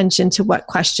more attention to what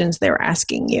questions they're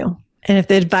asking you. And if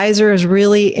the advisor is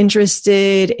really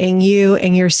interested in you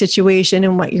and your situation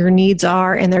and what your needs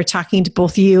are, and they're talking to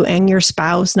both you and your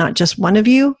spouse, not just one of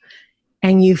you,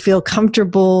 and you feel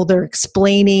comfortable, they're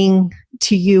explaining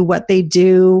to you what they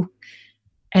do,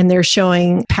 and they're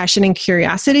showing passion and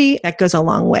curiosity, that goes a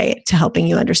long way to helping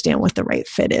you understand what the right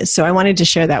fit is. So I wanted to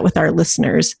share that with our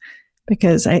listeners,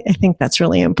 because I think that's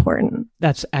really important.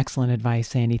 That's excellent advice,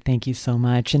 Sandy. Thank you so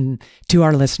much. And to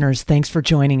our listeners, thanks for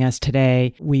joining us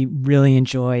today. We really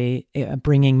enjoy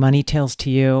bringing Money Tales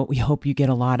to you. We hope you get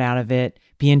a lot out of it.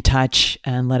 Be in touch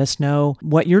and let us know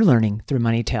what you're learning through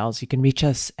Money Tales. You can reach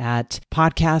us at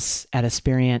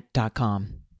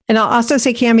podcasts@Aspiriant.com. And I'll also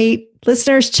say, Cami,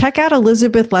 listeners, check out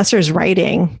Elizabeth Lesser's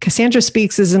writing. Cassandra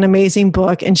Speaks is an amazing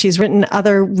book, and she's written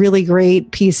other really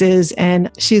great pieces, and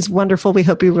she's wonderful. We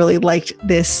hope you really liked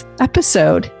this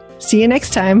episode. See you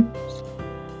next time.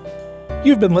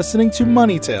 You've been listening to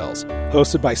Money Tales,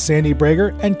 hosted by Sandy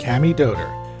Brager and Cami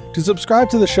Doder. To subscribe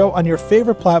to the show on your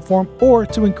favorite platform or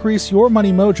to increase your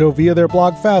money mojo via their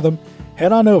blog Fathom,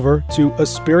 head on over to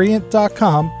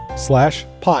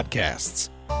Aspiriant.com/podcasts.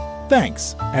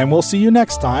 Thanks, and we'll see you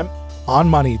next time on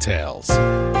Money Tales.